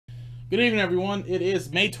Good evening, everyone. It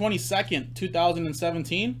is May 22nd,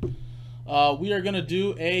 2017. We are going to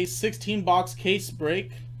do a 16-box case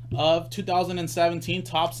break of 2017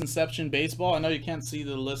 Topps Inception Baseball. I know you can't see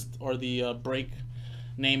the list or the break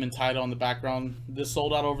name and title on the background. This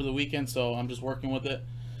sold out over the weekend, so I'm just working with it.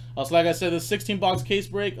 So like I said, this 16-box case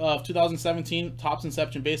break of 2017 Topps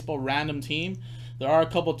Inception Baseball random team. There are a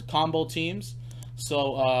couple of combo teams,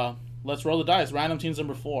 so let's roll the dice. Random teams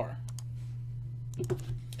number 4.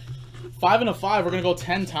 5 and a 5, we're going to go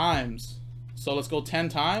 10 times. So let's go 10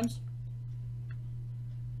 times.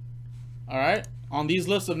 Alright, on these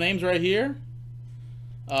lists of names right here.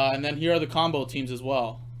 And then here are the combo teams as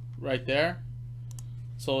well. Right there.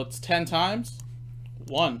 So it's 10 times.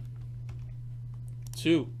 1,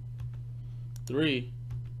 2, 3,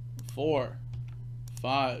 4,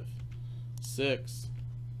 5, 6,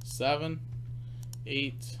 7,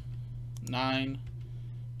 8, 9,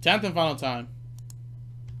 10th and final time.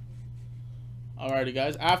 Alrighty,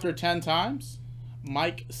 guys. After 10 times,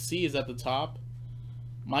 Mike C is at the top.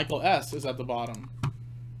 Michael S is at the bottom.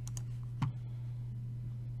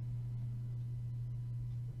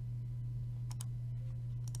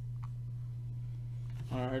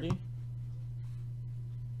 Alrighty.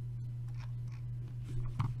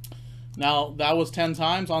 Now, that was 10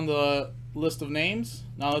 times on the list of names.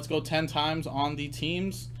 Now, let's go 10 times on the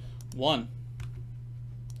teams. 1,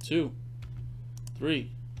 2,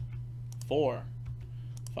 3, 4,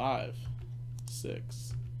 5,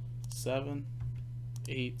 6, 7,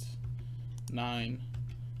 8, 9,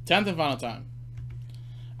 10th and final time.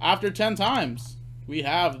 After 10 times, we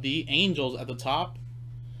have the Angels at the top.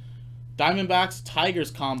 Diamondbacks Tigers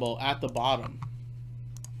combo at the bottom.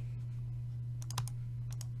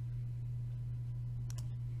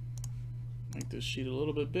 Make this sheet a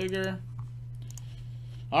little bit bigger.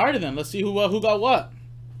 Alrighty then, let's see who got what.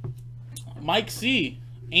 Mike C,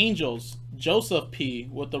 Angels. Joseph P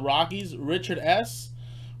with the Rockies. Richard S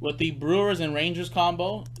with the Brewers and Rangers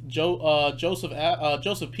combo.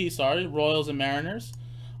 Joseph P, sorry, Royals and Mariners.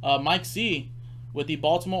 Mike C with the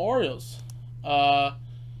Baltimore Orioles.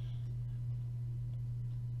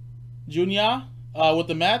 Junior with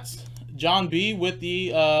the Mets. John B with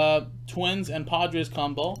the Twins and Padres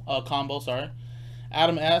combo.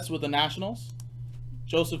 Adam S with the Nationals.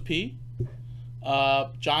 Joseph P.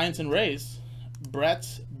 Giants and Rays.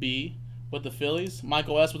 Brett B with the Phillies.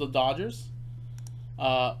 Michael S with the Dodgers.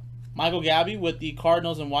 Michael Gabby with the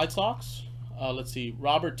Cardinals and White Sox. Let's see.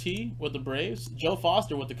 Robert T with the Braves. Joe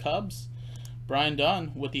Foster with the Cubs. Brian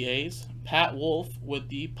Dunn with the A's. Pat Wolf with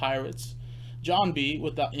the Pirates. John B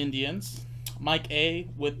with the Indians. Mike A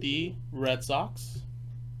with the Red Sox.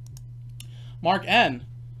 Mark N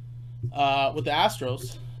with the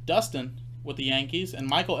Astros. Dustin with the Yankees. And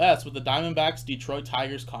Michael S with the Diamondbacks Detroit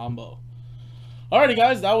Tigers combo. Alrighty,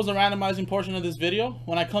 guys, that was the randomizing portion of this video.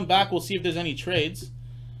 When I come back, we'll see if there's any trades.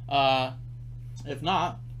 If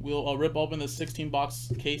not, we'll rip open this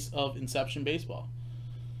 16-box case of Inception Baseball.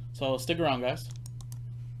 So stick around, guys.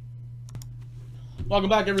 Welcome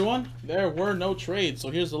back, everyone. There were no trades, so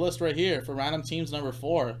here's the list right here for random teams number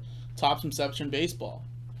 4, Topps Inception Baseball.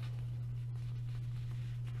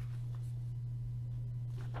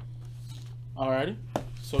 Alrighty,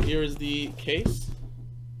 so here is the case.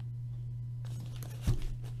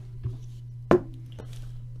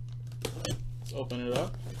 Let's open it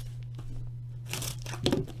up.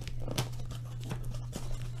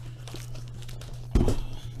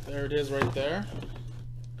 There it is right there.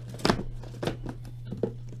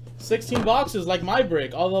 16 boxes like my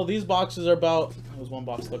break, although these boxes are about, there's one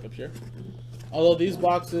box stuck up here. Although these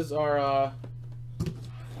boxes are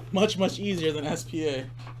much easier than SPA.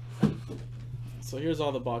 So here's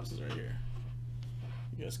all the boxes right here.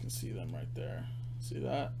 You guys can see them right there. See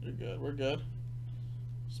that? You're good. We're good.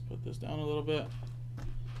 Just put this down a little bit.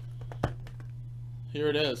 Here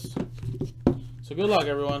it is. So good luck,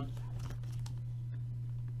 everyone.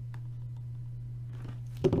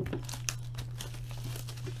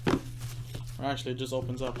 Or actually, it just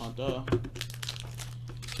opens up, huh? Duh.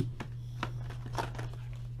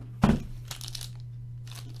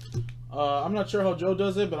 I'm not sure how Joe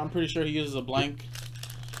does it, but I'm pretty sure he uses a blank.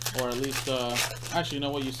 Or at least, actually, you know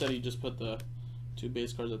what? You said he just put the 2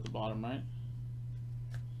 base cards at the bottom, right?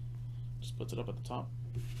 Just puts it up at the top.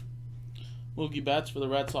 Mookie Betts for the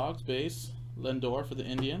Red Sox, base. Lindor for the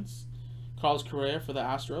Indians. Carlos Correa for the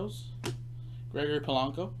Astros. Gregory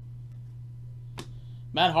Polanco.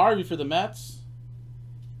 Matt Harvey for the Mets.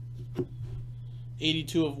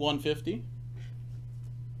 82 of 150.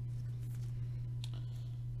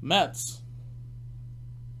 Mets.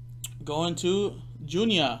 Going to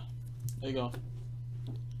Junior. There you go.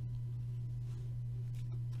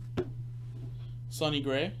 Sunny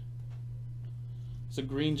Gray. It's a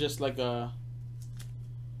green, just like a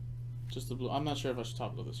blue. I'm not sure if I should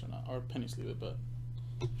top load this or not, or penny sleeve it, but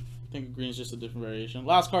I think green is just a different variation.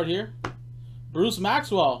 Last card here, Bruce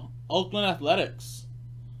Maxwell, Oakland Athletics,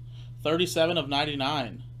 37 of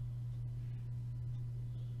 99.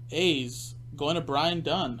 A's going to Brian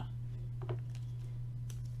Dunn.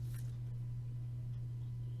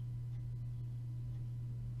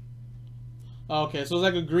 Okay, so it's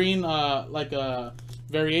like a green, like a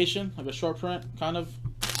variation, like a short print, kind of.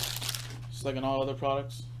 Just like in all other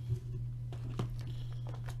products.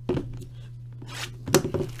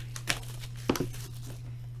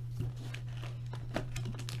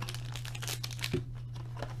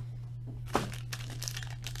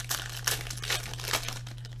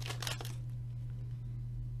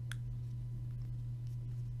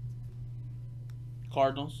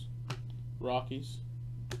 Cardinals, Rockies,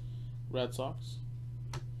 Red Sox,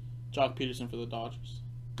 Jock Peterson for the Dodgers,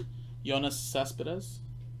 Yoenis Cespedes,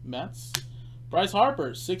 Mets, Bryce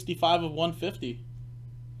Harper, 65 of 150.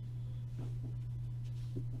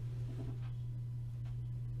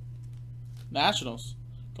 Nationals,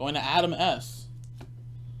 going to Adam S.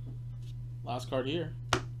 Last card here.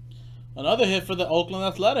 Another hit for the Oakland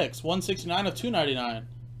Athletics, 169 of 299.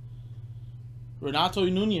 Renato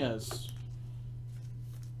Nunez.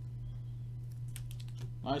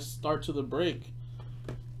 Nice start to the break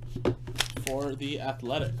for the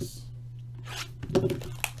Athletics.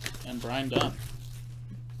 And Brian Dunn.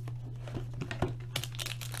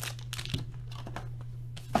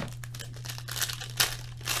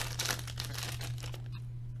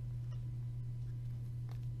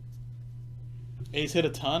 A's hit a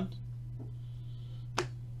ton.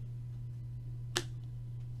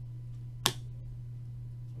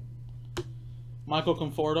 Michael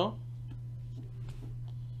Conforto,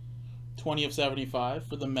 20 of 75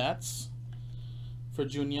 for the Mets. For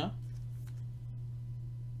Junior.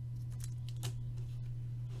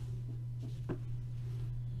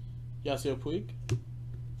 Yasiel Puig.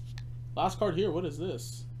 Last card here, what is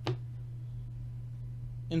this?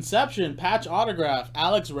 Inception, patch autograph,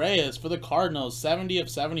 Alex Reyes for the Cardinals, 70 of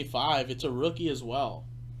 75. It's a rookie as well.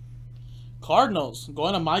 Cardinals,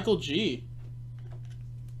 going to Michael G.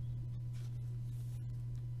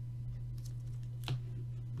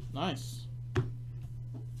 Nice.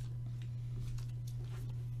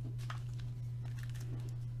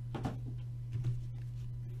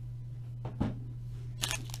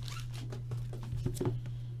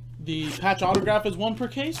 The patch autograph is 1 per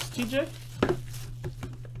case, TJ?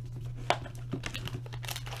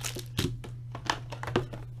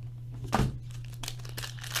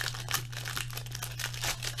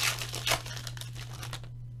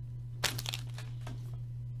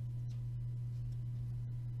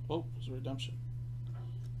 Oh, there's a redemption.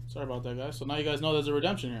 Sorry about that, guys. So now you guys know there's a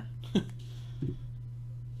redemption here.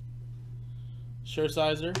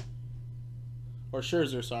 Scherzer,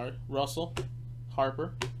 sorry. Russell,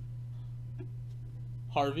 Harper,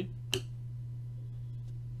 Harvey,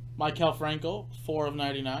 Maikel Franco, 4 of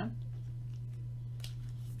 99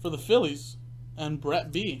 for the Phillies, and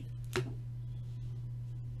Brett B.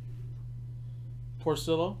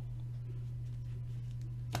 Porcello,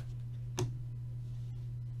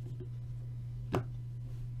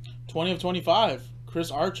 /20 of 25.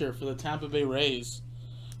 Chris Archer for the Tampa Bay Rays.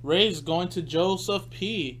 Rays going to Joseph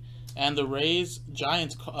P. and the Rays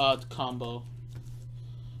Giants combo.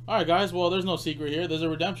 Alright, guys. Well, there's no secret here. There's a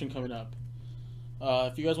redemption coming up.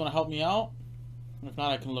 If you guys want to help me out, if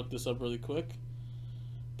not, I can look this up really quick.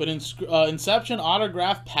 But Inception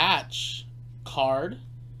autograph patch card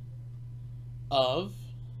of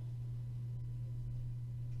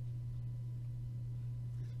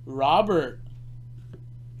Robert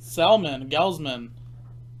Gelsman.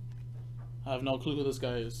 I have no clue who this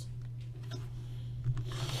guy is.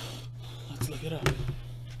 Let's look it up.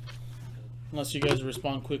 Unless you guys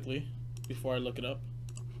respond quickly before I look it up.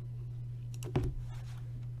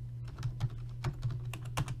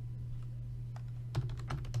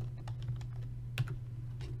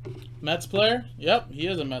 Mets player? Yep, he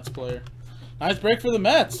is a Mets player. Nice break for the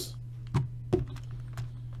Mets.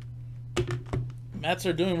 Mets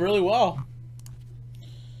are doing really well.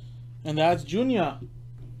 And that's Junior.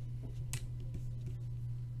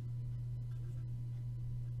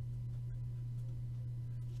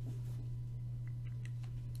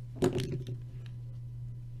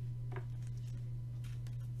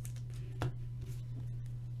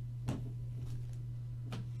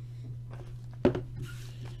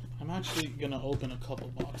 I'm actually gonna open a couple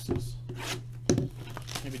boxes.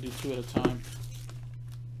 Maybe do 2 at a time.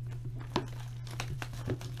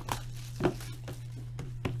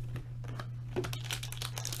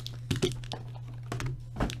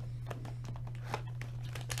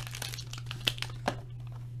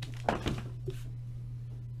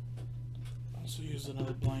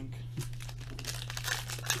 another blank.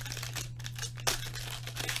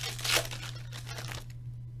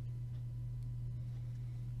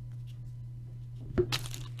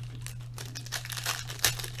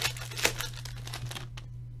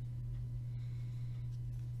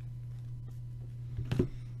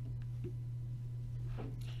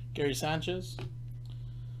 Gary Sanchez,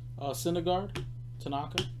 Syndergaard,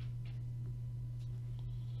 Tanaka,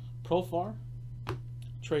 Profar,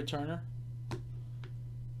 Trey Turner,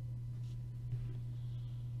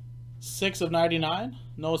 6 of 99,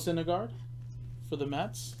 Noah Syndergaard for the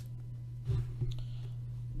Mets.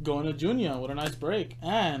 Going to Junior, what a nice break.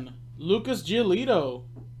 And Lucas Giolito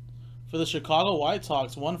for the Chicago White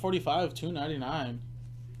Sox, 145, 299.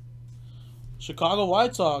 Chicago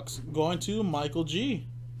White Sox going to Michael G.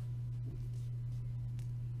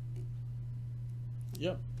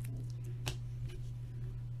 Yep.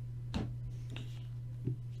 Let's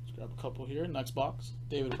grab a couple here. Next box.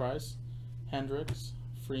 David Price, Hendricks,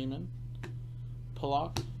 Freeman,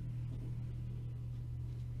 Pollock,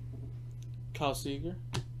 Kyle Seager,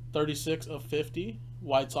 36 of 50.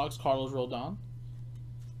 White Sox, Carlos Rodon.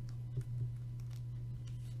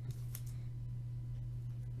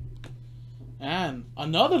 And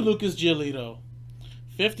another Lucas Giolito,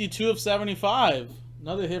 52 of 75.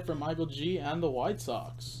 Another hit for Michael G and the White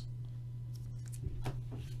Sox.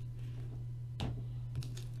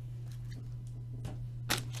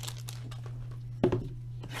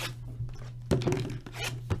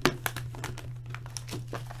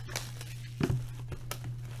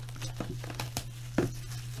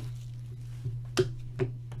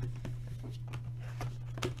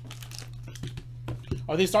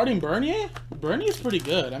 Are they starting Bernier? Bernier's pretty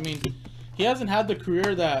good. I mean, he hasn't had the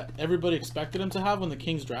career that everybody expected him to have when the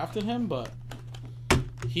Kings drafted him, but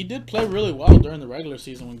he did play really well during the regular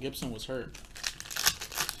season when Gibson was hurt.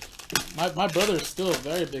 My brother is still a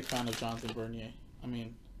very big fan of Jonathan Bernier. I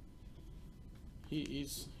mean,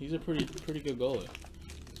 he's a pretty good goalie.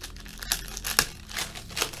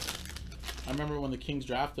 I remember when the Kings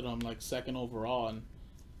drafted him like 2nd overall, and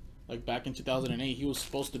like back in 2008, he was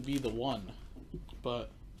supposed to be the one,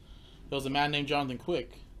 but there was a man named Jonathan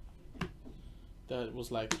Quick that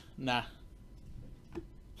was like, nah,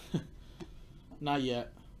 not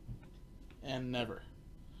yet, and never.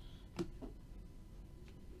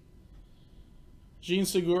 Gene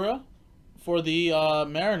Segura for the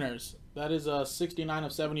Mariners. That is a 69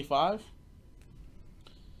 of 75.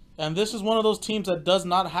 And this is one of those teams that does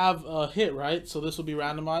not have a hit, right? So this will be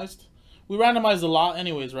randomized. We randomized a lot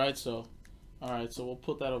anyways, right? So, all right, so we'll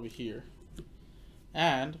put that over here.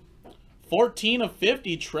 And 14 of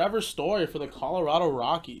 50, Trevor Story for the Colorado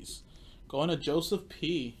Rockies. Going to Joseph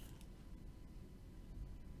P.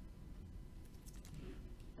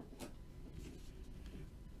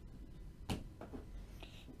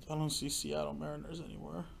 I don't see Seattle Mariners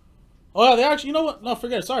anywhere. Oh, yeah, they actually, you know what? No,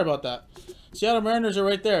 forget it. Sorry about that. Seattle Mariners are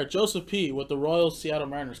right there. Joseph P. with the Royals Seattle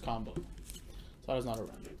Mariners combo. So that's not a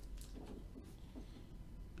random.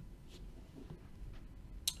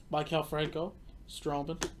 Mike Franco,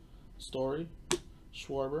 Stroman, Story,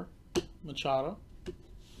 Schwarber, Machado,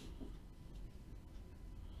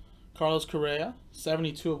 Carlos Correa,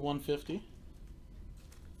 72 of 150.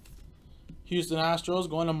 Houston Astros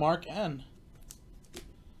going to Mark N.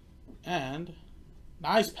 And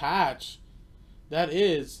nice patch. That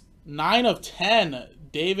is 9 of 10.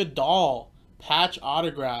 David Dahl patch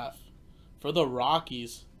autograph for the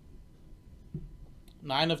Rockies.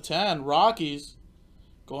 9 of 10. Rockies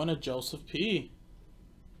going to Joseph P.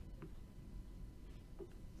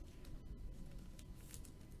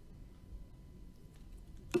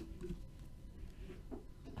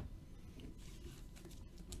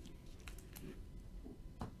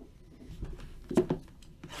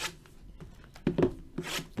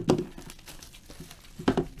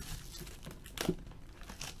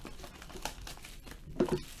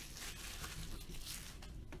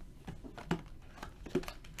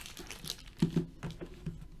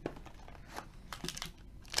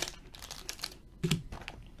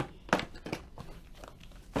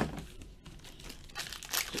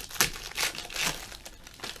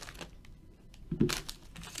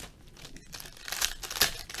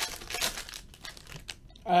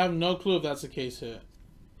 I have no clue if that's a case hit.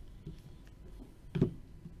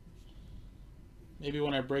 Maybe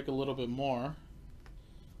when I break a little bit more,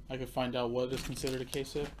 I can find out what is considered a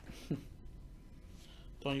case hit.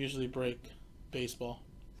 Don't usually break baseball.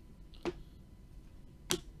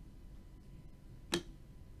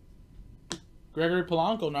 Gregory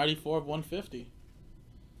Polanco, 94 of 150.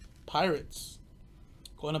 Pirates.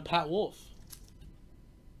 Going to Pat Wolf.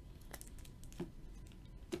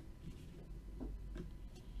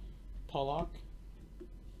 Pollock.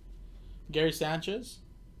 Gary Sanchez,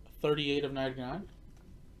 38 of 99.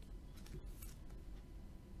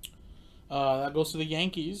 That goes to the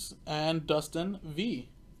Yankees and Dustin V.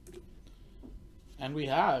 And we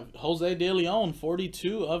have Jose De Leon,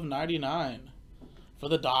 42 of 99 for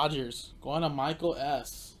the Dodgers. Going to Michael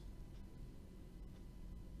S.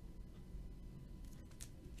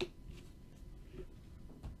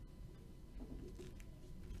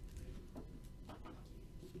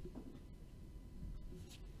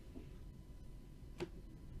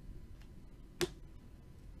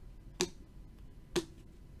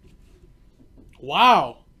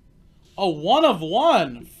 Wow. A 1 of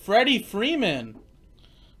 1. Freddie Freeman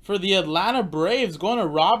for the Atlanta Braves, going to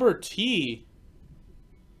Robert T.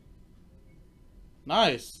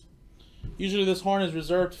 Nice. Usually this horn is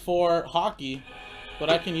reserved for hockey, but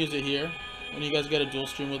I can use it here when you guys get a dual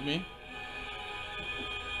stream with me.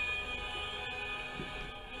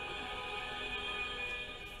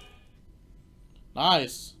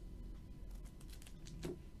 Nice.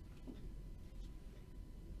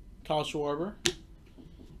 Kyle Schwarber.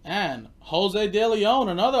 And Jose De Leon,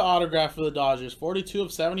 another autograph for the Dodgers, 42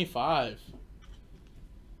 of 75.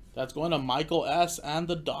 That's going to Michael S. and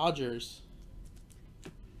the Dodgers.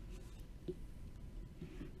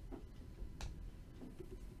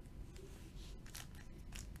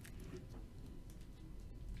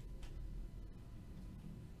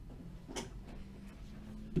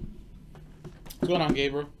 What's going on,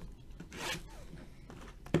 Gabriel?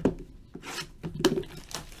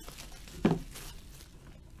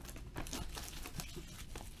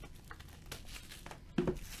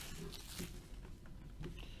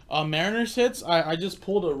 Mariners hits. I just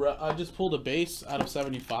pulled a base out of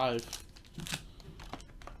 75.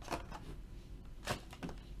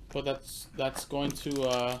 But that's going to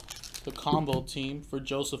the combo team for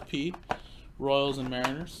Joseph P. Royals and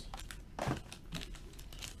Mariners.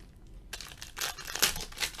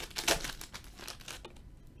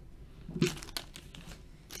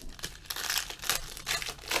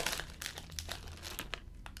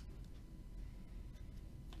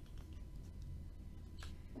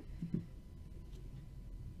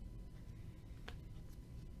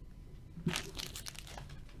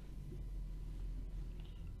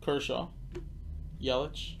 Kershaw,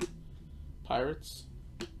 Yelich, Pirates,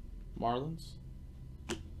 Marlins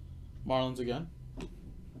again,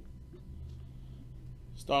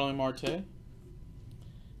 Starling Marte,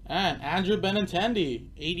 and Andrew Benintendi,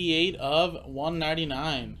 88 of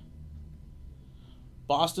 199.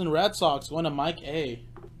 Boston Red Sox going to Mike A.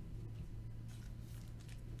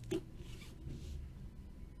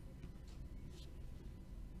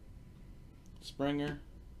 Springer,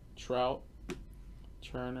 Trout,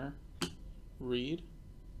 Turner, Reed,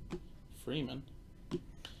 Freeman.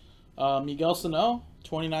 Miguel Sano,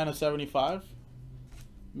 29 of 75.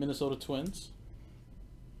 Minnesota Twins.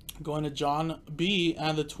 Going to John B.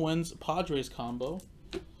 and the Twins Padres combo.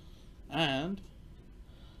 And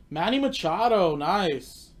Manny Machado,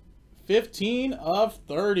 nice. 15 of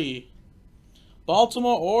 30.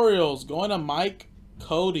 Baltimore Orioles going to Mike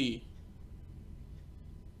Cody.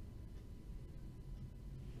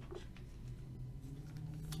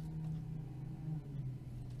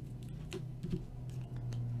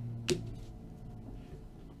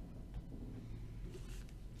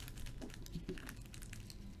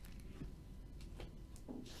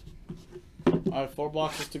 All right, 4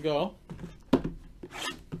 boxes to go.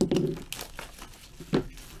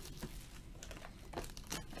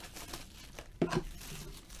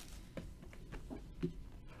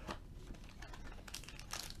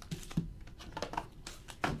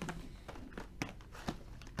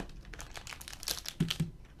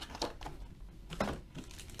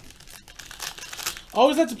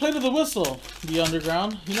 Always have to play to the whistle, the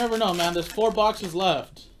underground. You never know, man. There's 4 boxes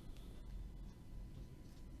left.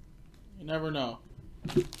 You never know.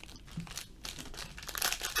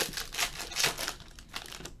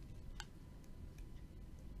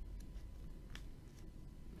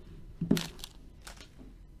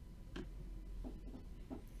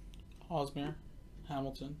 Hosmer,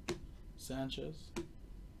 Hamilton, Sanchez,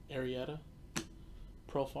 Arrieta,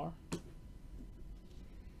 Profar.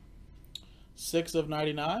 6 of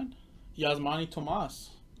 99. Yasmani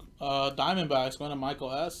Tomas. Diamondbacks going to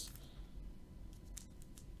Michael S.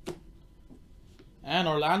 And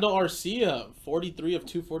Orlando Arcia, 43 of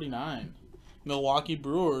 249. Milwaukee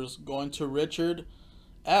Brewers going to Richard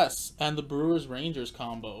S. and the Brewers Rangers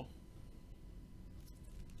combo.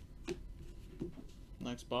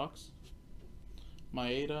 Next box.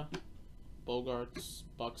 Maeda, Bogarts,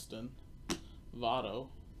 Buxton, Votto,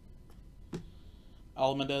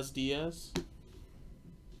 Almenez Diaz,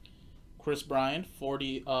 Chris Bryant, 4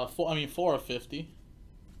 of 50.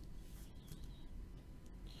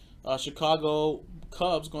 Chicago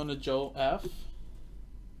Cubs going to Joe F.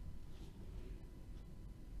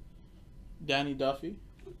 Danny Duffy.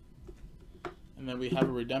 And then we have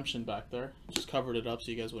a redemption back there. Just covered it up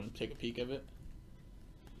so you guys wouldn't take a peek of it.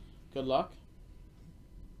 Good luck.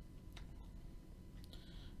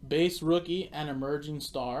 Base rookie and emerging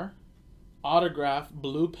star. Autograph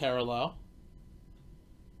blue parallel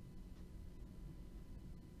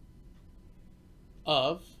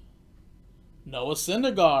of Noah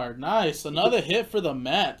Syndergaard. Nice. Another hit for the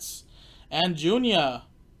Mets. And Junior.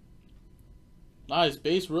 Nice.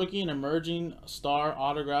 Base rookie and emerging star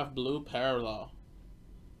autograph blue parallel.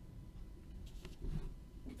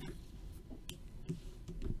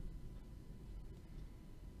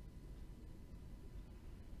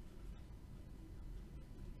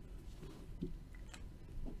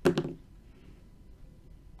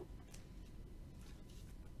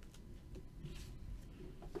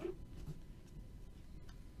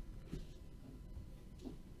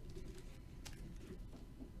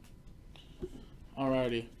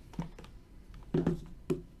 Alrighty.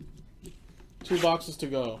 2 boxes to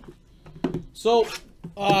go. So,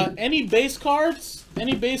 any base cards?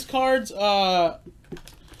 Any base cards of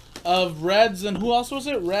Reds and who else was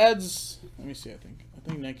it? Reds. Let me see. I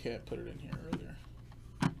think Nick had put it in here earlier.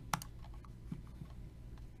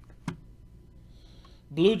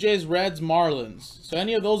 Blue Jays, Reds, Marlins. So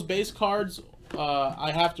any of those base cards,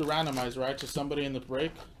 I have to randomize, right, to somebody in the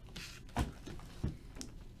break.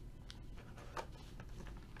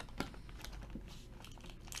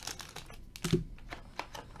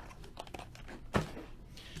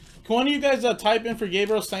 Can one of you guys type in for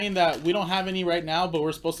Gabriel saying that we don't have any right now, but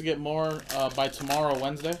we're supposed to get more by tomorrow,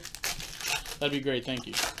 Wednesday? That'd be great. Thank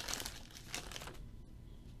you.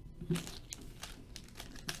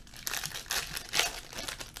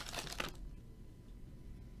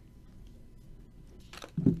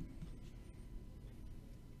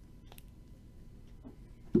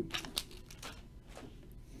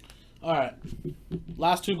 All right.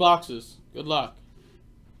 Last 2 boxes. Good luck.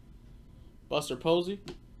 Buster Posey.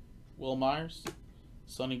 Will Myers,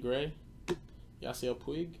 Sonny Gray, Yasiel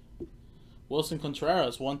Puig, Wilson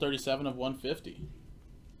Contreras, 137 of 150.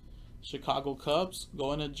 Chicago Cubs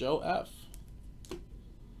going to Joe F.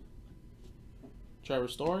 Trevor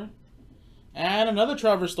Story. And another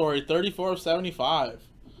Trevor Story, 34 of 75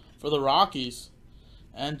 for the Rockies.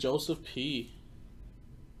 And Joseph P.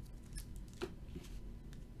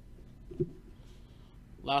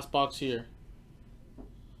 Last box here.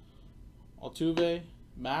 Altuve,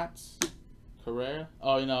 Mats, Cabrera,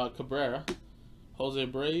 Cabrera, Jose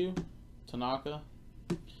Abreu, Tanaka,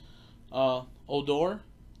 Odor,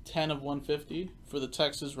 10 of 150 for the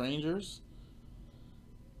Texas Rangers.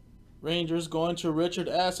 Rangers going to Richard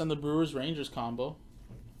S. and the Brewers Rangers combo.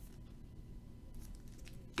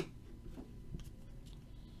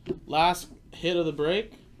 Last hit of the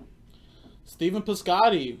break. Stephen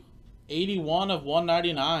Piscotty, 81 of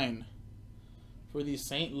 199 for the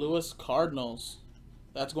St. Louis Cardinals.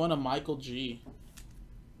 That's going to Michael G.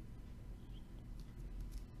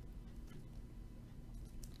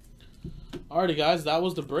 Alrighty, guys, that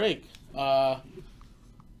was the break. So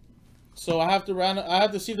I have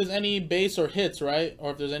to see if there's any base or hits, right?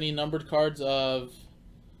 Or if there's any numbered cards of,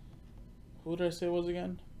 who did I say it was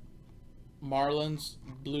again? Marlins,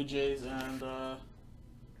 Blue Jays, and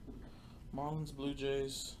Marlins, Blue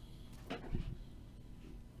Jays.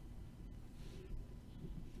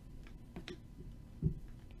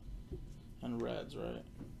 And Reds, right?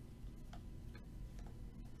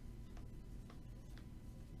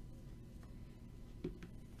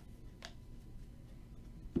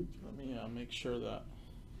 Let me make sure that,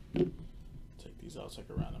 take these out so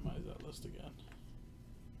I can randomize that list again.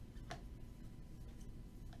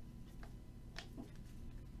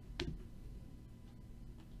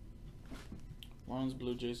 Marlins,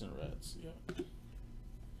 Blue Jays, and Reds, yeah.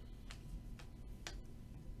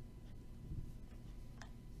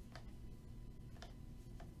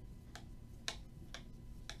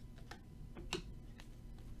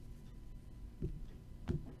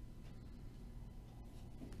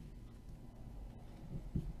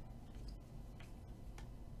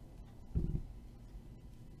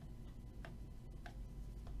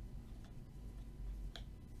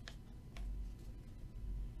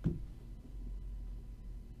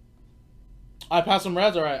 I passed some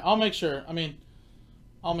Reds. All right, I'll make sure.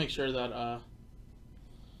 I'll make sure that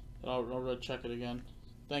I'll check it again.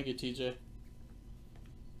 Thank you, TJ.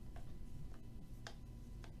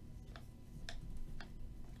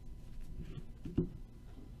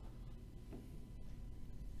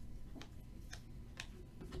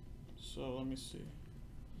 So let me see.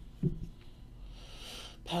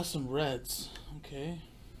 Pass some reds. Okay.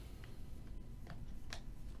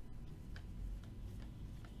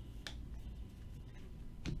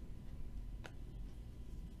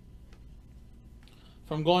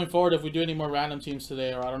 From going forward, if we do any more random teams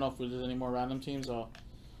today, or I don't know if we did any more random teams, I'll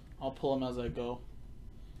pull them as I go.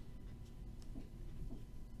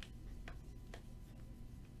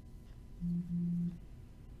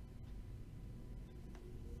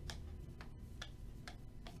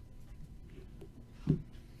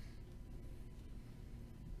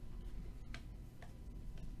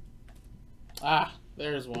 Ah,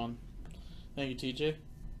 there's one. Thank you, TJ.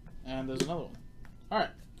 And there's another one. All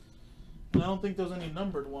right. And I don't think there's any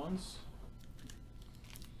numbered ones.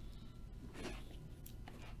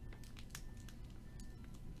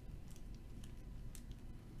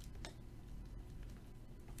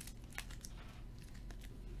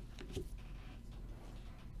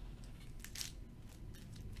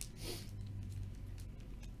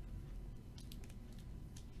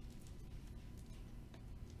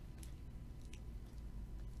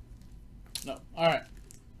 No. Alright.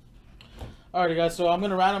 Alrighty, guys. So I'm going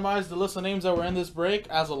to randomize the list of names that were in this break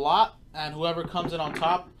as a lot. And whoever comes in on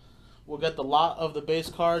top will get the lot of the base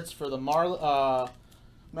cards for the Miami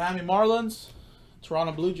Marlins,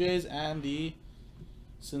 Toronto Blue Jays, and the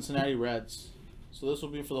Cincinnati Reds. So this will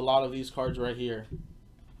be for the lot of these cards right here,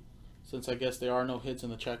 since I guess there are no hits in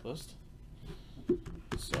the checklist.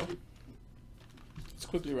 So let's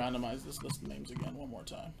quickly randomize this list of names again one more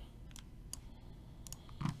time.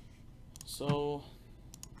 So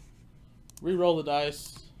re-roll the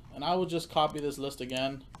dice, and I will just copy this list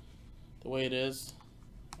again the way it is,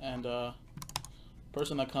 and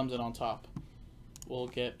person that comes in on top will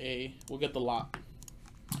get the lot.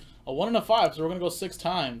 A 1 and a 5, so we're gonna go 6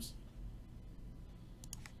 times.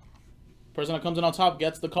 Person that comes in on top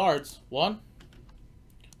gets the cards. 1,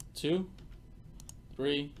 2,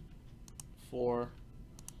 3, 4,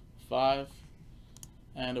 5,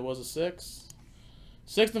 and it was a 6.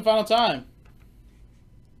 6th and final time.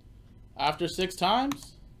 After 6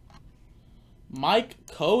 times, Mike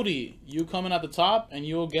Cody, you come in at the top, and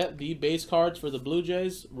you will get the base cards for the Blue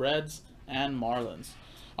Jays, Reds, and Marlins.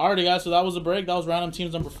 Alrighty, guys, so that was the break. That was random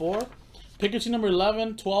teams number 4. Pick your team number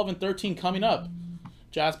 11, 12, and 13 coming up.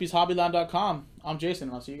 JaspysHobbyland.com. I'm Jason,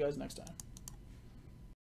 and I'll see you guys next time.